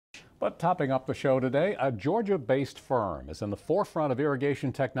But topping up the show today, a Georgia-based firm is in the forefront of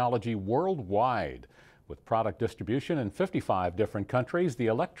irrigation technology worldwide. With product distribution in 55 different countries, the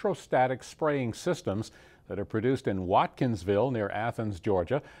electrostatic spraying systems that are produced in Watkinsville near Athens,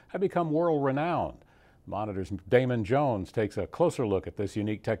 Georgia, have become world-renowned. Monitor's Damon Jones takes a closer look at this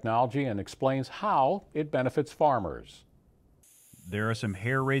unique technology and explains how it benefits farmers. There are some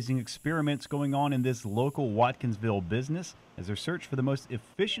hair-raising experiments going on in this local Watkinsville business as their search for the most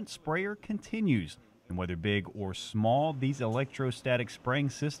efficient sprayer continues. And whether big or small, these electrostatic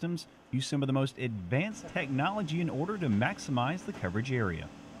spraying systems use some of the most advanced technology in order to maximize the coverage area.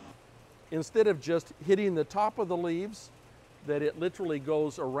 Instead of just hitting the top of the leaves, that it literally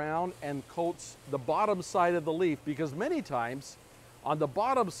goes around and coats the bottom side of the leaf, because many times on the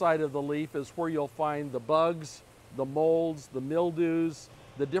bottom side of the leaf is where you'll find the bugs, the molds, the mildews,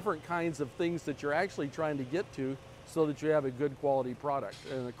 the different kinds of things that you're actually trying to get to so that you have a good quality product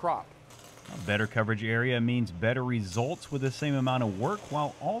and a crop. A better coverage area means better results with the same amount of work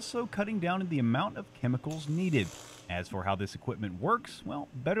while also cutting down on the amount of chemicals needed. As for how this equipment works, well,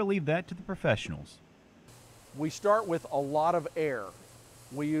 better leave that to the professionals. We start with a lot of air.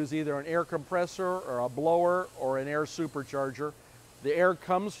 We use either an air compressor or a blower or an air supercharger. The air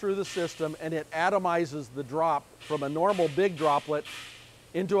comes through the system and it atomizes the drop from a normal big droplet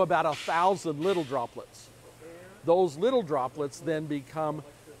into about 1,000 little droplets. Those little droplets then they come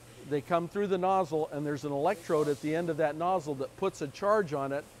through the nozzle, and there's an electrode at the end of that nozzle that puts a charge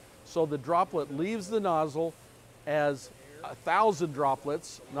on it, so the droplet leaves the nozzle as 1,000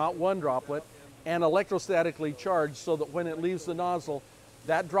 droplets, not one droplet, and electrostatically charged so that when it leaves the nozzle,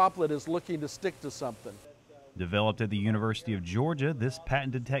 that droplet is looking to stick to something. Developed at the University of Georgia, this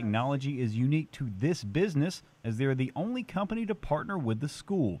patented technology is unique to this business as they are the only company to partner with the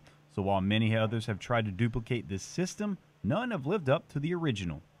school. So while many others have tried to duplicate this system, none have lived up to the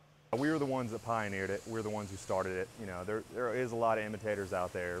original. We were the ones that pioneered it. We're the ones who started it. You know, there is a lot of imitators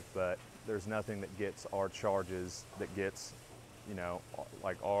out there, but there's nothing that gets our charges, that gets, you know,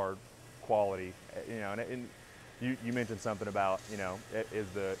 like our quality. You know, and you mentioned something about, you know, is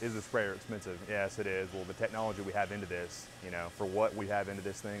the sprayer expensive? Yes, it is. Well, the technology we have into this, you know, for what we have into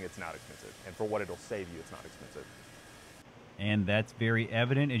this thing, it's not expensive. And for what it'll save you, it's not expensive. And that's very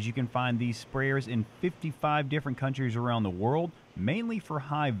evident as you can find these sprayers in 55 different countries around the world, mainly for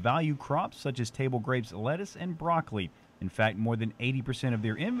high-value crops such as table grapes, lettuce, and broccoli. In fact, more than 80% of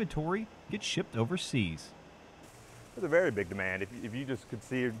their inventory gets shipped overseas. There's a very big demand. If you just could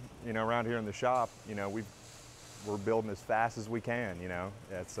see, you know, around here in the shop, you know, we're building as fast as we can. You know,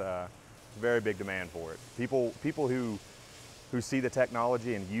 it's a very big demand for it. People who see the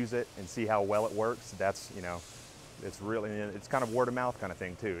technology and use it and see how well it works, that's, you know, it's kind of word of mouth kind of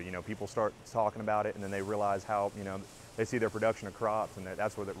thing too. You know, people start talking about it and then they realize how, you know, they see their production of crops, and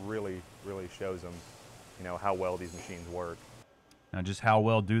that's what it really shows them, you know, how well these machines work. Now, just how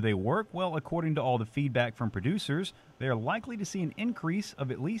well do they work? Well, according to all the feedback from producers, they are likely to see an increase of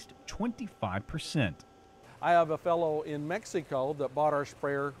at least 25%. I have a fellow in Mexico that bought our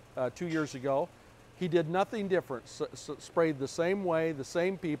sprayer 2 years ago. He did nothing different, sprayed the same way, the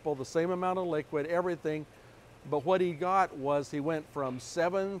same people, the same amount of liquid, everything. But what he got was he went from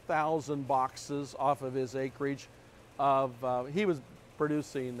 7,000 boxes off of his acreage of, he was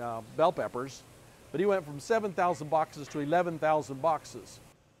producing bell peppers, but he went from 7,000 boxes to 11,000 boxes.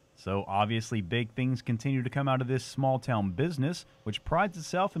 So obviously big things continue to come out of this small town business, which prides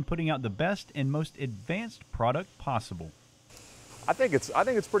itself in putting out the best and most advanced product possible. I think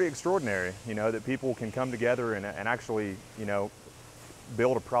it's pretty extraordinary, you know, that people can come together and actually, you know,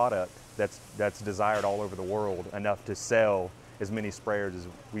 build a product that's desired all over the world, enough to sell as many sprayers as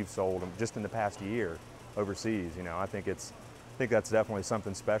we've sold just in the past year overseas. You know, I think that's definitely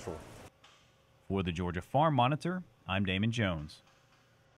something special. For the Georgia Farm Monitor, I'm Damon Jones.